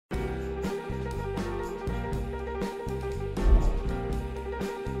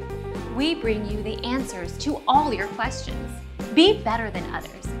we bring you the answers to all your questions. Be better than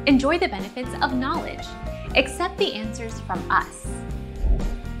others. Enjoy the benefits of knowledge. Accept the answers from us.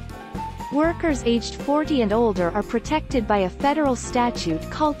 Workers aged 40 and older are protected by a federal statute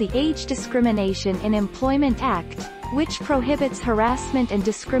called the Age Discrimination in Employment Act, which prohibits harassment and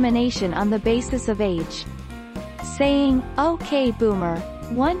discrimination on the basis of age. Saying, "Okay, boomer,"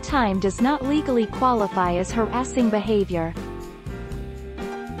 one time does not legally qualify as harassing behavior.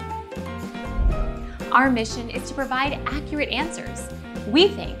 Our mission is to provide accurate answers. We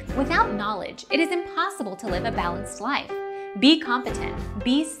think without knowledge, it is impossible to live a balanced life. Be competent,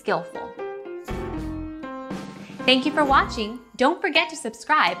 be skillful. Thank you for watching. Don't forget to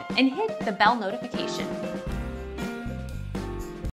subscribe and hit the bell notification.